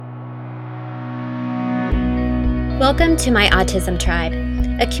Welcome to My Autism Tribe,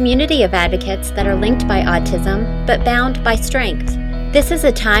 a community of advocates that are linked by autism but bound by strength. This is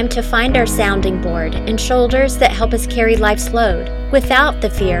a time to find our sounding board and shoulders that help us carry life's load without the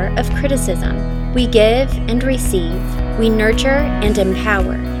fear of criticism. We give and receive. We nurture and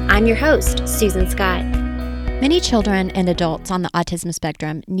empower. I'm your host, Susan Scott. Many children and adults on the autism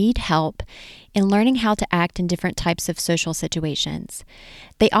spectrum need help in learning how to act in different types of social situations.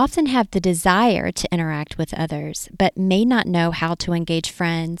 They often have the desire to interact with others, but may not know how to engage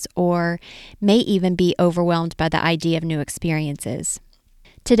friends or may even be overwhelmed by the idea of new experiences.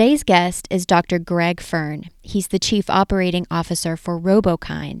 Today's guest is Dr. Greg Fern. He's the Chief Operating Officer for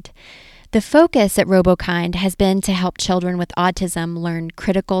RoboKind. The focus at RoboKind has been to help children with autism learn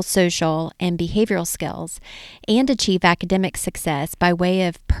critical social and behavioral skills and achieve academic success by way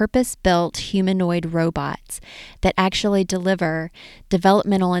of purpose-built humanoid robots that actually deliver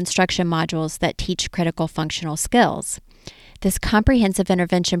developmental instruction modules that teach critical functional skills. This comprehensive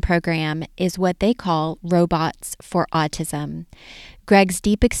intervention program is what they call Robots for Autism. Greg's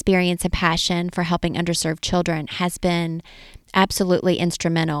deep experience and passion for helping underserved children has been absolutely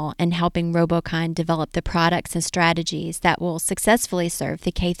instrumental in helping RoboKind develop the products and strategies that will successfully serve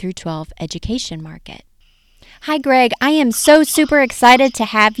the K-12 education market. Hi, Greg. I am so super excited to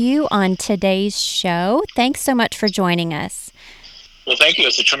have you on today's show. Thanks so much for joining us. Well, thank you.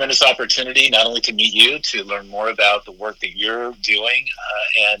 It's a tremendous opportunity not only to meet you, to learn more about the work that you're doing,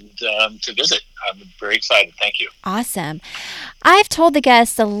 and to visit. I'm very excited. Thank you. Awesome. I've told the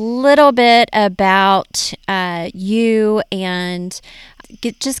guests a little bit about you and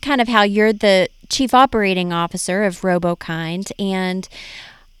just kind of how you're the Chief Operating Officer of RoboKind, and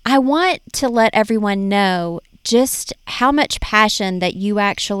I want to let everyone know just how much passion that you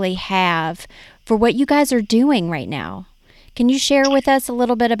actually have for what you guys are doing right now. Can you share with us a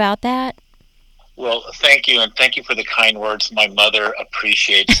little bit about that? Well, thank you, and thank you for the kind words. My mother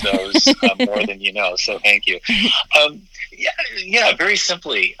appreciates those more than you know, so thank you. Very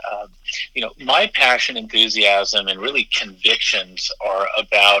simply, my passion, enthusiasm, and really convictions are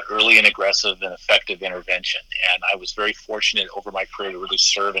about early and aggressive and effective intervention. And I was very fortunate over my career to really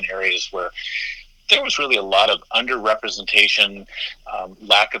serve in areas where there was really a lot of underrepresentation,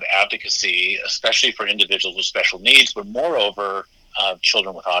 lack of advocacy, especially for individuals with special needs, but moreover,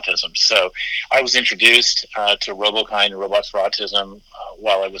 children with autism. So I was introduced to RoboKind and Robots for Autism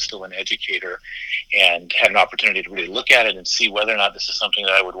while I was still an educator, and had an opportunity to really look at it and see whether or not this is something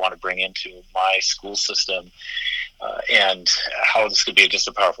that I would want to bring into my school system, and how this could be just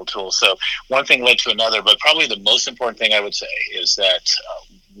a powerful tool. So one thing led to another, but probably the most important thing I would say is that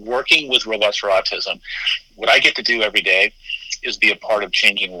working with Robots for Autism, what I get to do every day is be a part of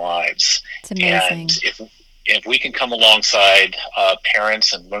changing lives. It's amazing. And if we can come alongside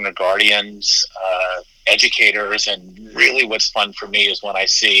parents and learner guardians, educators, and really what's fun for me is when I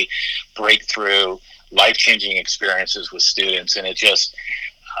see breakthrough, life-changing experiences with students. And it just,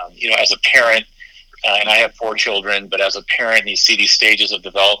 as a parent, and I have 4 children, but as a parent, you see these stages of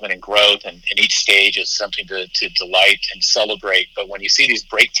development and growth, and each stage is something to delight and celebrate. But when you see these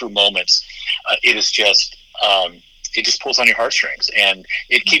breakthrough moments, it is just, it just pulls on your heartstrings, and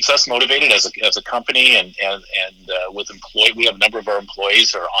it keeps us motivated as a company, and with employee. We have a number of our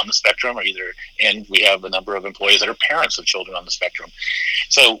employees are on the spectrum, and we have a number of employees that are parents of children on the spectrum.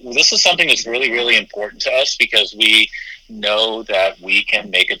 So this is something that's really, really important to us because we know that we can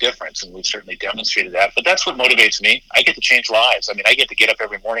make a difference, and we've certainly demonstrated that. But that's what motivates me. I get to change lives. I mean, I get to get up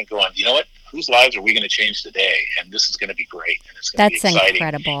every morning going, you know what? Whose lives are we going to change today? And this is going to be great, and it's going to be exciting. That's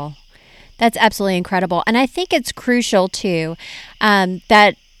incredible. That's absolutely incredible. And I think it's crucial, too,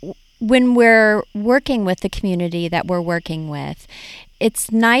 that when we're working with the community that we're working with,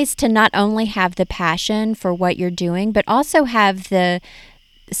 it's nice to not only have the passion for what you're doing, but also have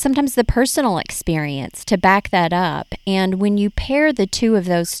sometimes the personal experience to back that up. And when you pair the two of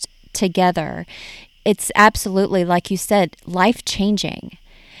those together, it's absolutely, like you said, life-changing.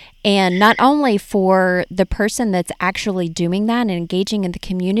 And not only for the person that's actually doing that and engaging in the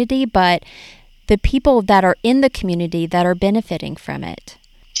community, but the people that are in the community that are benefiting from it.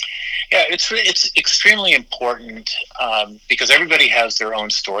 Yeah, it's extremely important because everybody has their own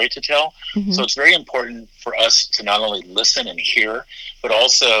story to tell. Mm-hmm. So it's very important for us to not only listen and hear, but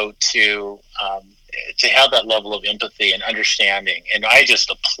also to have that level of empathy and understanding. And I just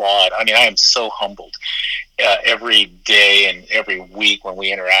applaud. I mean, I am so humbled every day and every week when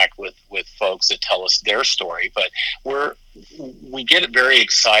we interact with folks that tell us their story. But we get very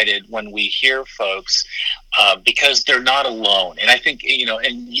excited when we hear folks because they're not alone. And I think,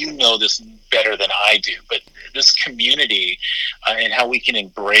 and you know this better than I do, but this community and how we can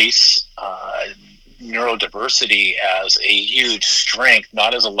embrace neurodiversity as a huge strength,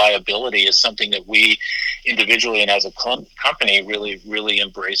 not as a liability, is something that we individually and as a company really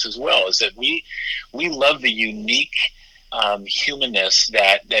embrace as well. Is that we love the unique humanness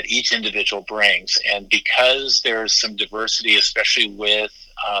that each individual brings, and because there's some diversity, especially with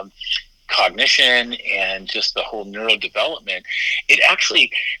cognition and just the whole neurodevelopment, it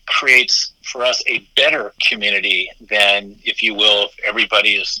actually creates for us a better community than, if you will, if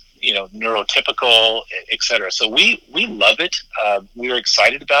everybody is neurotypical, et cetera. So we love it. We're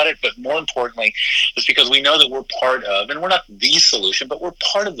excited about it, but more importantly, it's because we know that we're part of, and we're not the solution, but we're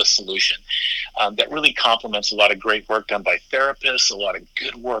part of the solution that really complements a lot of great work done by therapists, a lot of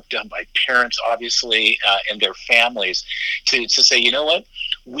good work done by parents, obviously, and their families to say, you know what,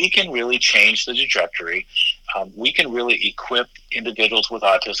 we can really change the trajectory. We can really equip individuals with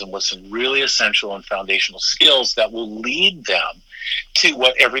autism with some really essential and foundational skills that will lead them to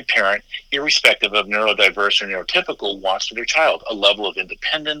what every parent, irrespective of neurodiverse or neurotypical, wants for their child: a level of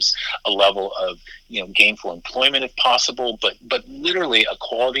independence, a level of gainful employment if possible, but literally a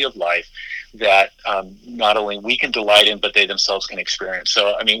quality of life that not only we can delight in, but they themselves can experience.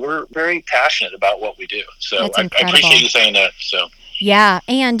 So, I mean, we're very passionate about what we do. So I appreciate you saying that. So. Yeah,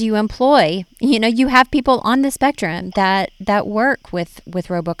 and you employ, you have people on the spectrum that work with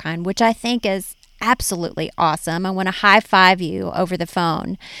Robokind, which I think is absolutely awesome. I want to high five you over the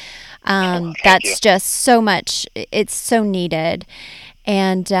phone. That's just so much. It's so needed.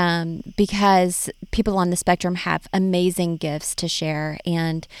 And because people on the spectrum have amazing gifts to share.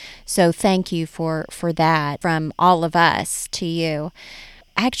 And so thank you for that from all of us to you.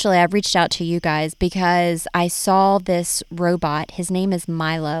 Actually, I reached out to you guys because I saw this robot. His name is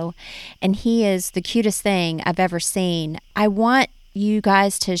Milo, and he is the cutest thing I've ever seen. I want you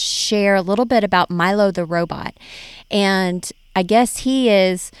guys to share a little bit about Milo the robot. And I guess he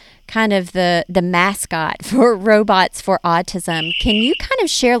is kind of the mascot for Robots for Autism. Can you kind of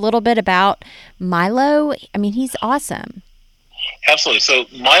share a little bit about Milo? I mean, he's awesome. Absolutely. So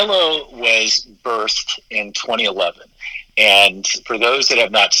Milo was birthed in 2011. And for those that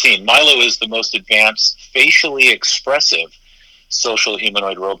have not seen, Milo is the most advanced facially expressive social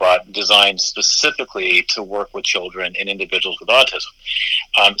humanoid robot designed specifically to work with children and individuals with autism.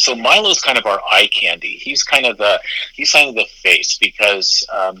 So Milo's kind of our eye candy. He's kind of the face because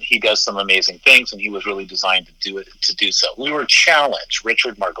he does some amazing things, and he was really designed to do so. We were challenged.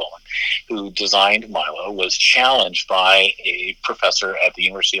 Richard Margolin, who designed Milo, was challenged by a professor at the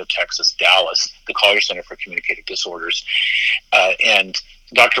University of Texas, Dallas, the Collier Center for Communicative Disorders, and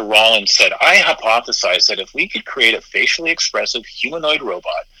Dr. Rollins said, I hypothesized that if we could create a facially expressive humanoid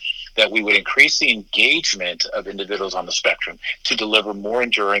robot, that we would increase the engagement of individuals on the spectrum to deliver more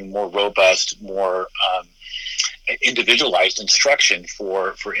enduring, more robust, more individualized instruction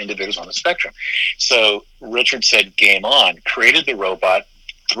for individuals on the spectrum. So Richard said, game on, created the robot,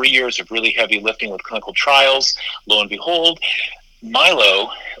 3 years of really heavy lifting with clinical trials. Lo and behold,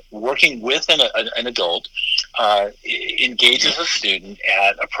 Milo, working with an adult, engages a student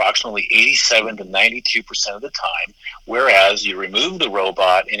at approximately 87 to 92% of the time, whereas you remove the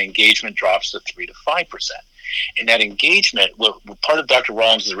robot and engagement drops to 3 to 5%. And that engagement, part of Dr.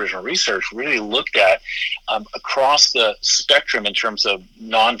 Rollins' original research really looked at across the spectrum in terms of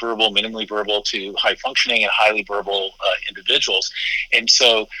nonverbal, minimally verbal to high functioning and highly verbal individuals. And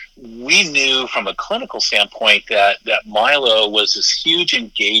so we knew from a clinical standpoint that Milo was this huge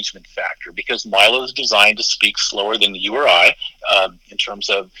engagement factor, because Milo is designed to speak slower than you or I in terms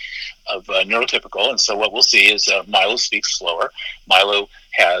of neurotypical. And so what we'll see is Milo speaks slower. Milo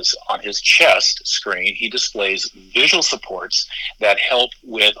has on his chest screen, he displays visual supports that help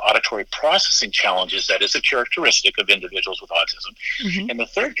with auditory processing challenges that is a characteristic of individuals with autism. Mm-hmm. And the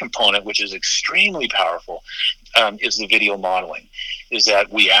third component, which is extremely powerful, is the video modeling. Is that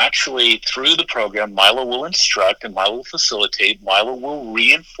we actually, through the program, Milo will instruct and Milo will facilitate, Milo will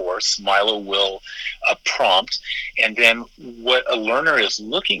reinforce, Milo will prompt, and then what a learner is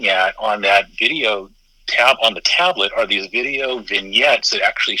looking at on that video tab on the tablet are these video vignettes that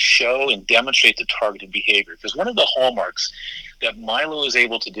actually show and demonstrate the targeted behavior. Because one of the hallmarks that Milo is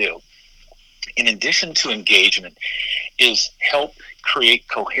able to do, in addition to engagement, is help create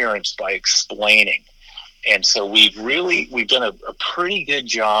coherence by explaining. And so we've done a pretty good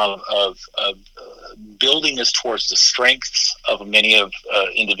job of building this towards the strengths of many of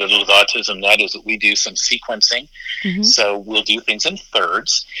individuals with autism. That is that we do some sequencing. Mm-hmm. So we'll do things in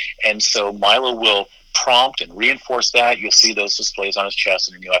thirds. And so Milo will prompt and reinforce that. You'll see those displays on his chest,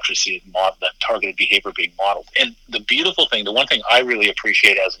 and then you'll actually see that targeted behavior being modeled. And the beautiful thing, the one thing I really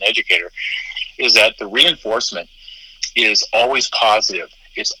appreciate as an educator, is that the reinforcement is always positive.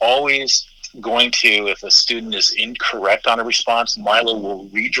 It's always if a student is incorrect on a response, Milo will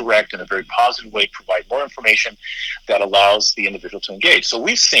redirect in a very positive way, provide more information that allows the individual to engage. So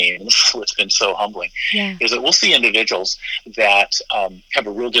we've seen, and this is what's been so humbling, is that we'll see individuals that have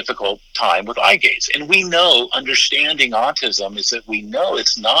a real difficult time with eye gaze. And we know, understanding autism is that we know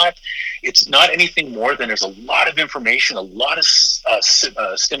it's not anything more than there's a lot of information, a lot of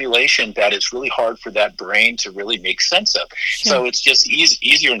stimulation that it's really hard for that brain to really make sense of. Sure. So it's just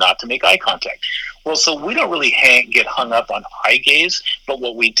easier not to make eye contact. Well, so we don't really get hung up on eye gaze, but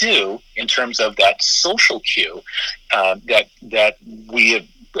what we do in terms of that social cue that we have,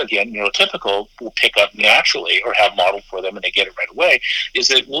 again, neurotypical will pick up naturally or have modeled for them and they get it right away, is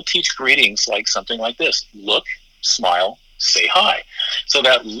that we'll teach greetings like something like this: look, smile, say hi. So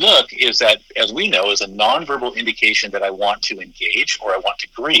that look is that, as we know, is a nonverbal indication that I want to engage or I want to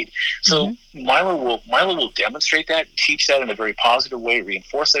greet. So Milo will demonstrate that, teach that in a very positive way,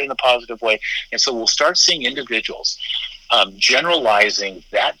 reinforce that in a positive way. And so we'll start seeing individuals generalizing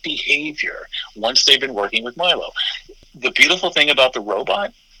that behavior once they've been working with Milo. The beautiful thing about the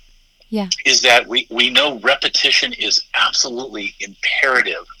robot is that we know repetition is absolutely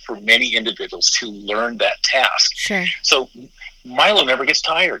imperative for many individuals to learn that task. Sure. So Milo never gets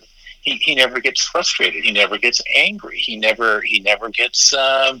tired. He never gets frustrated. He never gets angry. He never gets,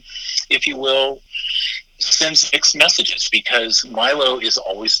 if you will, sends mixed messages, because Milo is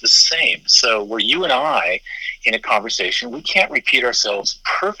always the same. So where you and I in a conversation, we can't repeat ourselves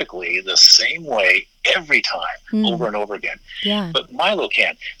perfectly the same way every time over and over again. Yeah. But Milo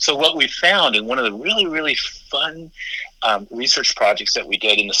can. So what we found in one of the really, really fun research projects that we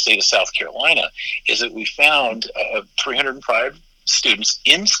did in the state of South Carolina is that we found 305 students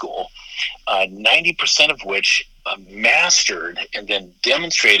in school, 90% of which mastered and then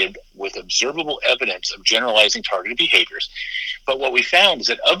demonstrated with observable evidence of generalizing targeted behaviors. But what we found is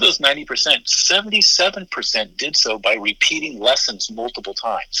that of those 90%, 77% did so by repeating lessons multiple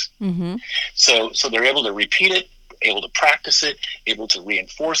times. Mm-hmm. So they're able to repeat it, able to practice it, able to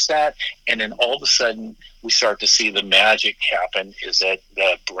reinforce that, and then all of a sudden we start to see the magic happen, is that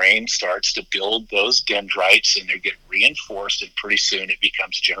the brain starts to build those dendrites and they get reinforced, and pretty soon it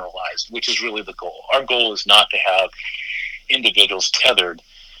becomes generalized, which is really the goal. Our goal is not to have individuals tethered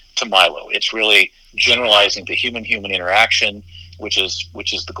to Milo. It's really generalizing the human-human interaction, which is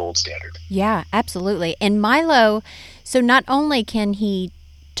the gold standard. Yeah, absolutely. And Milo, so not only can he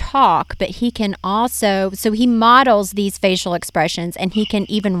talk, but he can also, so he models these facial expressions, and he can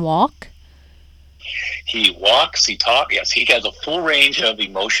even walk? He walks, he talks, yes, he has a full range of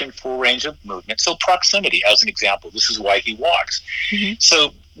emotion, full range of movement. So proximity, as an example, this is why he walks. Mm-hmm.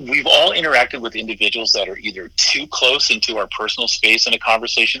 So we've all interacted with individuals that are either too close into our personal space in a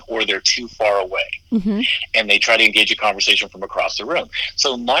conversation, or they're too far away. Mm-hmm. And they try to engage a conversation from across the room.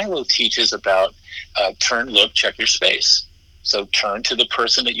 So Milo teaches about turn, look, check your space. So turn to the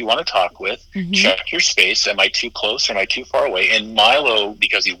person that you want to talk with, check your space. Am I too close or am I too far away? And Milo,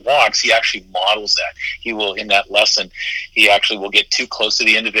 because he walks, he actually models that. He will, in that lesson, he actually will get too close to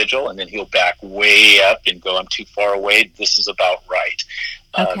the individual, and then he'll back way up and go, I'm too far away. This is about right.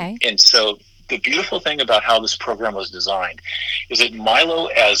 Okay. And so the beautiful thing about how this program was designed is that Milo,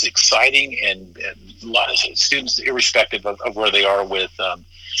 as exciting and a lot of students, irrespective of where they are with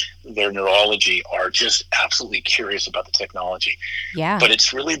their neurology, are just absolutely curious about the technology. Yeah. But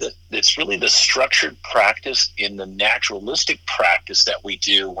it's really the structured practice in the naturalistic practice that we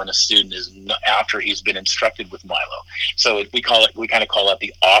do when a student is after he's been instructed with Milo. So we kind of call it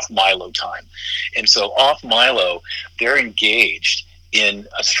the off Milo time. And so off Milo, they're engaged in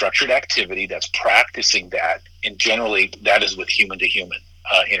a structured activity that's practicing that, and generally that is with human to human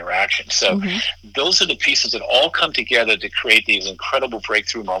interaction. So those are the pieces that all come together to create these incredible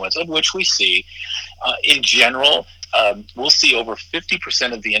breakthrough moments, of which we see in general. We'll see over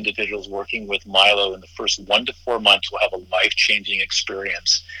 50% of the individuals working with Milo in the first 1 to 4 months will have a life-changing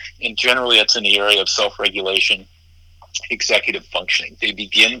experience. And generally it's in the area of self-regulation, executive functioning. They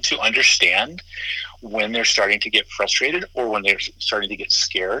begin to understand when they're starting to get frustrated, or when they're starting to get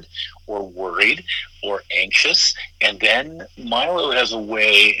scared or worried or anxious. And then Milo has a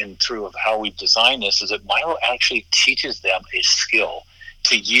way, and through of how we've designed this, is that Milo actually teaches them a skill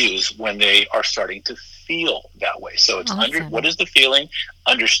to use when they are starting to feel that way. So it's what is the feeling,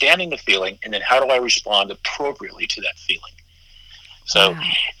 understanding the feeling, and then how do I respond appropriately to that feeling? So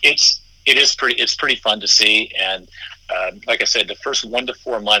it's pretty fun to see. And like I said, the first 1 to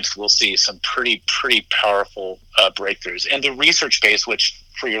 4 months, we'll see some pretty powerful breakthroughs. And the research base, which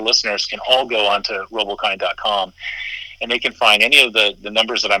for your listeners can all go onto robokind.com and they can find any of the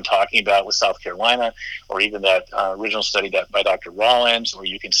numbers that I'm talking about with South Carolina, or even that original study by Dr. Rollins, or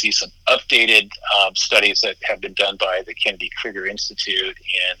you can see some updated studies that have been done by the Kennedy Krieger Institute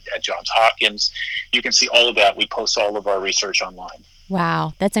and at Johns Hopkins. You can see all of that. We post all of our research online.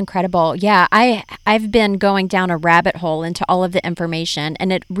 Wow, that's incredible. Yeah, I've been going down a rabbit hole into all of the information,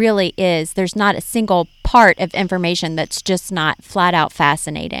 and it really is. There's not a single part of information that's just not flat out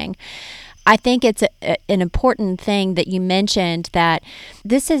fascinating. I think it's an important thing that you mentioned that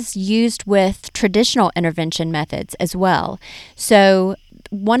this is used with traditional intervention methods as well. So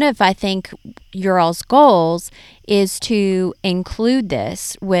one of, I think, your all's goals is to include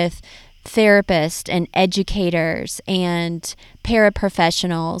this with therapists and educators and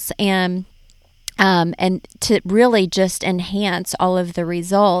paraprofessionals and to really just enhance all of the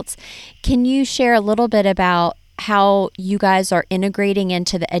results. Can you share a little bit about how you guys are integrating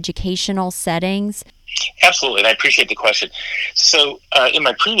into the educational settings? Absolutely, and I appreciate the question. So in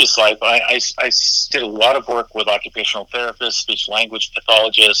my previous life, I did a lot of work with occupational therapists, speech-language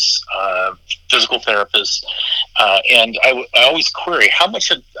pathologists, physical therapists, and I always query how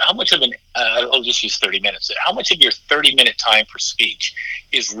much of an I'll just use 30 minutes. How much of your 30-minute time for speech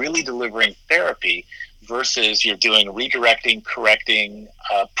is really delivering therapy versus you're doing redirecting, correcting,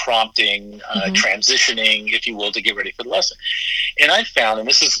 prompting, transitioning, if you will, to get ready for the lesson. And I found, and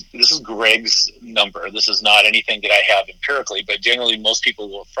this is Greg's number, this is not anything that I have empirically, but generally most people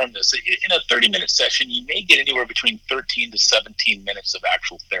will affirm this. In a 30-minute session, you may get anywhere between 13 to 17 minutes of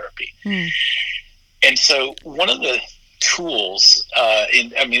actual therapy. And so one of the tools,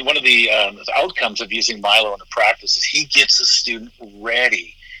 one of the outcomes of using Milo in the practice is he gets a student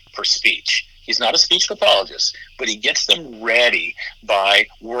ready for speech. He's not a speech pathologist, but he gets them ready by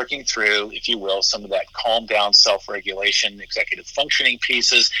working through, if you will, some of that calm down, self-regulation, executive functioning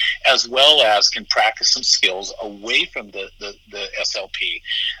pieces, as well as can practice some skills away from the SLP.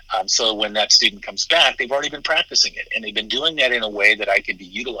 So when that student comes back, they've already been practicing it, and they've been doing that in a way that I could be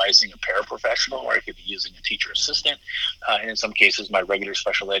utilizing a paraprofessional, or I could be using a teacher assistant, and in some cases, my regular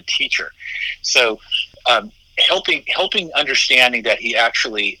special ed teacher. So helping understanding that he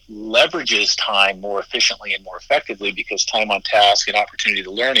actually leverages time more efficiently and more effectively because time on task and opportunity to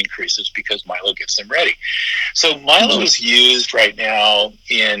learn increases because Milo gets them ready. So Milo is used right now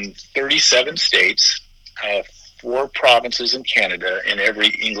in 37 states, 4 provinces in Canada, and every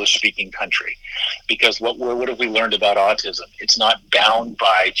English-speaking country. Because what have we learned about autism? It's not bound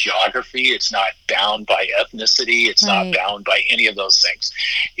by geography. It's not bound by ethnicity. It's not bound by any of those things.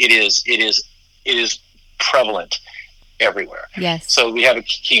 It is prevalent everywhere. Yes. So we have a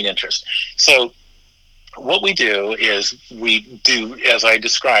keen interest. So what we do is as I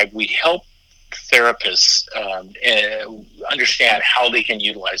described, we help therapists understand how they can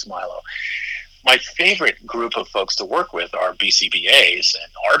utilize Milo. My favorite group of folks to work with are BCBAs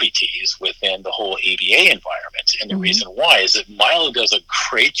and RBTs within the whole ABA environment. And the reason why is that Milo does a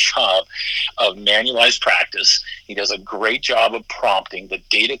great job of manualized practice. He does a great job of prompting. The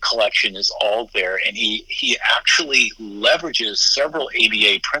data collection is all there. And he actually leverages several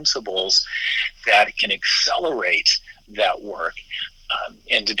ABA principles that can accelerate that work.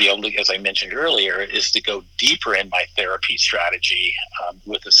 And to be able to, as I mentioned earlier, is to go deeper in my therapy strategy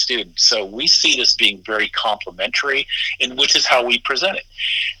with a student. So we see this being very complementary, and which is how we present it.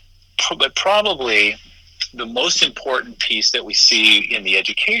 But probably the most important piece that we see in the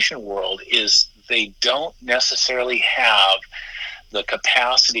education world is they don't necessarily have the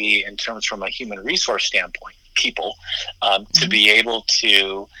capacity in terms from a human resource standpoint, people, to be able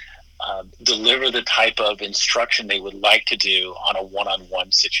to deliver the type of instruction they would like to do on a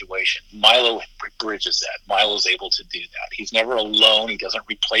one-on-one situation. Milo bridges that. Milo's able to do that. He's never alone. He doesn't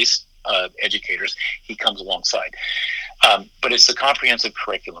replace educators. He comes alongside. But it's the comprehensive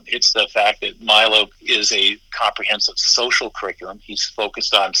curriculum. It's the fact that Milo is a comprehensive social curriculum. He's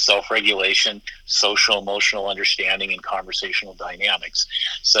focused on self-regulation, social, emotional understanding, and conversational dynamics.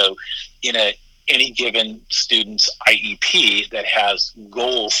 So in any given student's IEP that has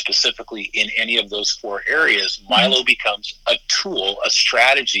goals specifically in any of those 4 areas, Milo becomes a tool, a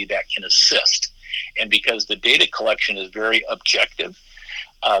strategy that can assist. And because the data collection is very objective,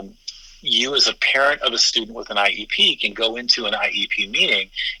 you as a parent of a student with an IEP can go into an IEP meeting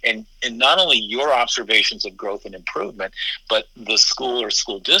and not only your observations of growth and improvement, but the school or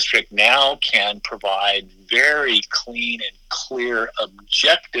school district now can provide very clean and clear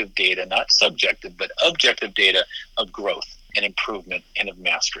objective data, not subjective, but objective data of growth and improvement and of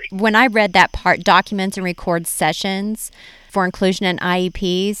mastery. When I read that part, documents and record sessions for inclusion in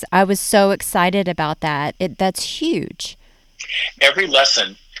IEPs, I was so excited about that. That's huge. Every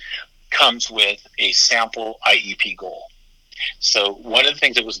lesson comes with a sample IEP goal. So one of the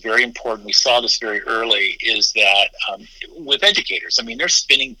things that was very important, we saw this very early, is that with educators, I mean, they're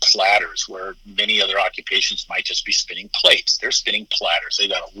spinning platters where many other occupations might just be spinning plates. They're spinning platters. They've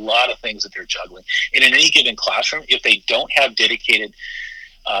got a lot of things that they're juggling. And in any given classroom, if they don't have dedicated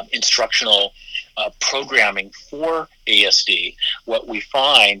instructional programming for ASD, what we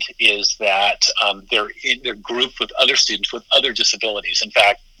find is that they're grouped with other students with other disabilities. In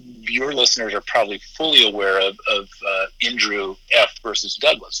fact, your listeners are probably fully aware of Indrew F. versus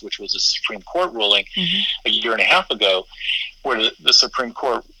Douglas, which was a Supreme Court ruling a year and a half ago, where the Supreme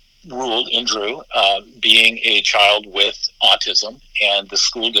Court ruled Indrew being a child with autism, and the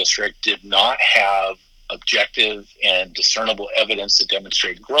school district did not have objective and discernible evidence to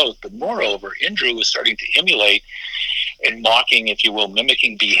demonstrate growth. But moreover, Indrew was starting to emulate and mocking, if you will,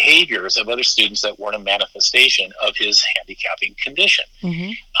 mimicking behaviors of other students that weren't a manifestation of his handicapping condition.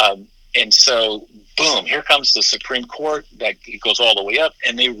 And so, boom, here comes the Supreme Court. That it goes all the way up,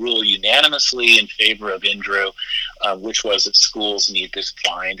 and they rule unanimously in favor of Indrew, which was that schools need to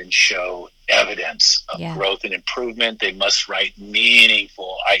find and show evidence of growth and improvement. They must write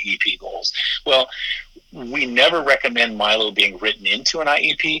meaningful IEP goals. Well, we never recommend Milo being written into an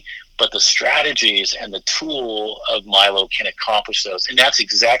IEP, but the strategies and the tool of Milo can accomplish those. And that's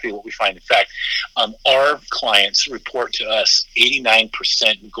exactly what we find. In fact, our clients report to us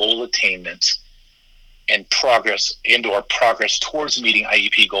 89% goal attainment and progress towards meeting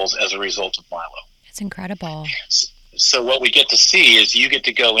IEP goals as a result of Milo. It's incredible. So what we get to see is you get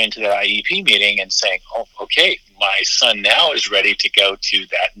to go into that IEP meeting and saying, oh, okay, my son now is ready to go to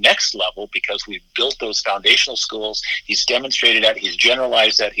that next level because we've built those foundational skills. He's demonstrated that. He's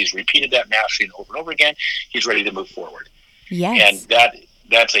generalized that. He's repeated that mastery over and over again. He's ready to move forward. Yes. And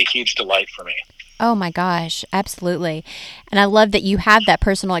that's a huge delight for me. Oh my gosh, absolutely. And I love that you have that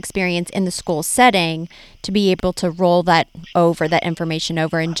personal experience in the school setting to be able to roll that information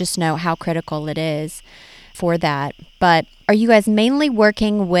over and just know how critical it is for that. But are you guys mainly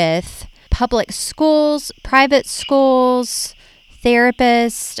working with public schools, private schools,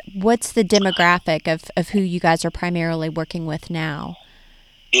 therapists? What's the demographic of who you guys are primarily working with now?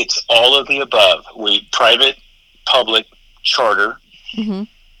 It's all of the above. We private, public, charter,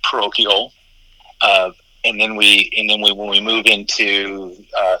 parochial, and then when we move into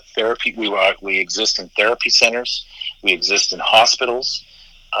therapy, we exist in therapy centers, we exist in hospitals.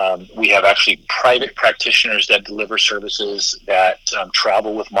 We have actually private practitioners that deliver services that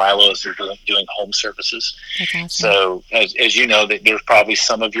travel with Milo as they're doing home services. That's awesome. So as you know, that there's probably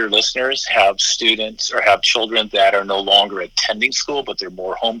some of your listeners have students or have children that are no longer attending school, but they're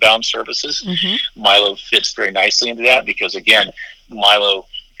more homebound services. Milo fits very nicely into that because, again, Milo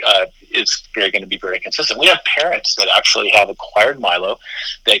is going to be very consistent. We have parents that actually have acquired Milo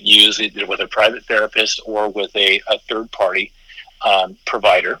that use it with a private therapist or with a third-party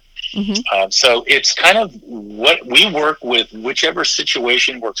provider. So it's kind of what we work with. Whichever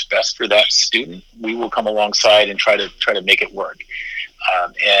situation works best for that student, we will come alongside and try to make it work.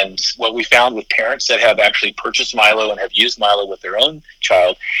 And what we found with parents that have actually purchased Milo and have used Milo with their own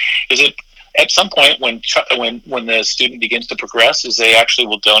child is that at some point when the student begins to progress, is they actually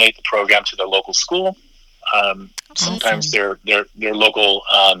will donate the program to their local school. Sometimes their local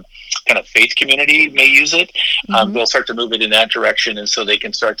kind of faith community may use it. They'll start to move it in that direction, and so they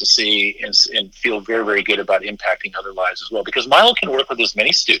can start to see and feel very, very good about impacting other lives as well. Because Milo can work with as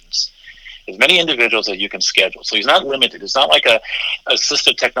many students, as many individuals that you can schedule. So he's not limited. It's not like a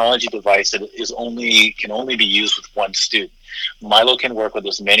assistive technology device that can only be used with one student. Milo can work with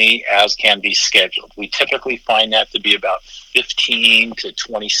as many as can be scheduled. We typically find that to be about 15 to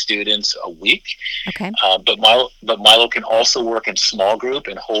 20 students a week. Okay. But Milo can also work in small group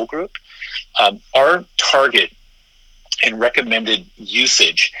and whole group. Our target and recommended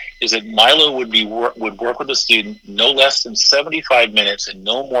usage is that Milo would work with a student no less than 75 minutes and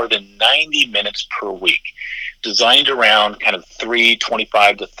no more than 90 minutes per week, designed around kind of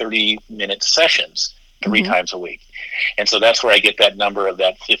 25 to 30 minute sessions 3 times a week. And so that's where I get that number of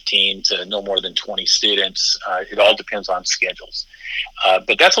that 15 to no more than 20 students. It all depends on schedules.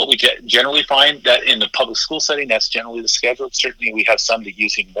 But that's what we generally find, that in the public school setting, that's generally the schedule. Certainly we have some that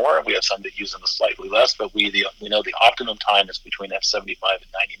using more, we have some that use them slightly less, but we know the optimum time is between that 75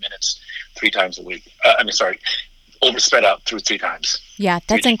 and 90 minutes 3 times a week. Spread out through 3 times. Yeah,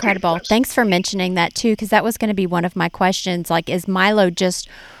 that's incredible. Thanks for mentioning that too, because that was going to be one of my questions. Like, is Milo just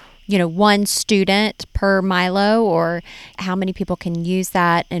one student per Milo, or how many people can use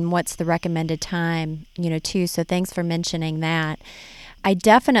that, and what's the recommended time, too? So thanks for mentioning that. I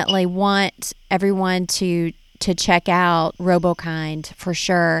definitely want everyone to to check out RoboKind for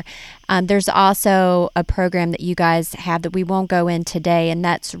sure. There's also a program that you guys have that we won't go in today, and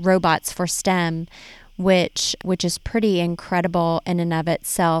that's Robots for STEM, which is pretty incredible in and of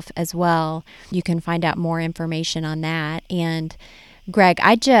itself as well. You can find out more information on that. And Greg,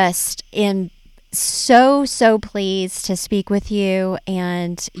 I just am so pleased to speak with you,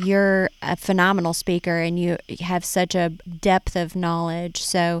 and you're a phenomenal speaker and you have such a depth of knowledge.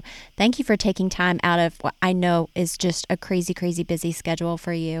 So thank you for taking time out of what I know is just a crazy busy schedule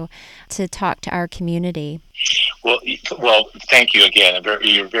for you to talk to our community. Well, thank you again.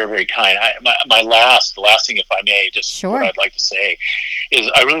 You're very kind. The last thing, if I may, just Sure. What I'd like to say is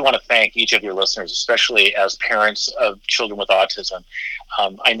I really want to thank each of your listeners, especially as parents of children with autism.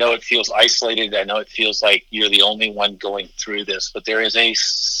 I know it feels isolated. I know it feels like you're the only one going through this, but there is a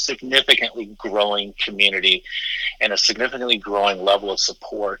significantly growing community and a significantly growing level of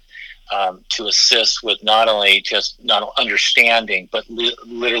support to assist with not understanding, but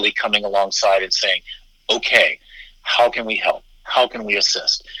literally coming alongside and saying, okay, how can we help? How can we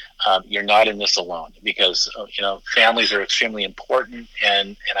assist? You're not in this alone, because families are extremely important,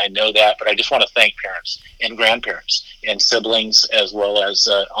 and I know that. But I just want to thank parents and grandparents and siblings, as well as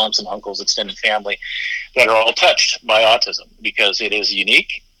aunts and uncles, extended family, that are all touched by autism, because it is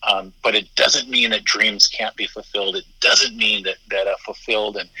unique. But it doesn't mean that dreams can't be fulfilled. It doesn't mean that a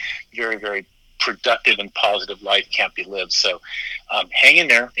fulfilled and very productive and positive life can't be lived. So hang in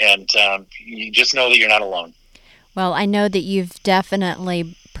there, and you just know that you're not alone. Well, I know that you've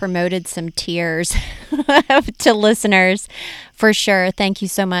definitely promoted some tears to listeners for sure. Thank you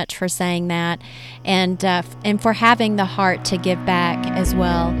so much for saying that, and for having the heart to give back as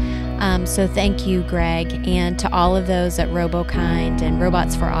well. So thank you, Greg, and to all of those at RoboKind and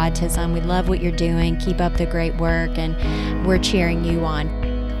Robots for Autism. We love what you're doing. Keep up the great work, and we're cheering you on.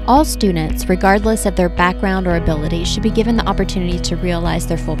 All students, regardless of their background or ability, should be given the opportunity to realize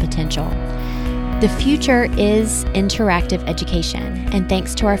their full potential. The future is interactive education, and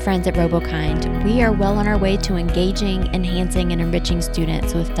thanks to our friends at RoboKind, we are well on our way to engaging, enhancing, and enriching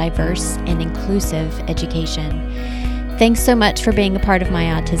students with diverse and inclusive education. Thanks so much for being a part of my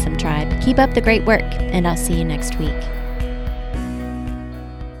Autism Tribe. Keep up the great work, and I'll see you next week.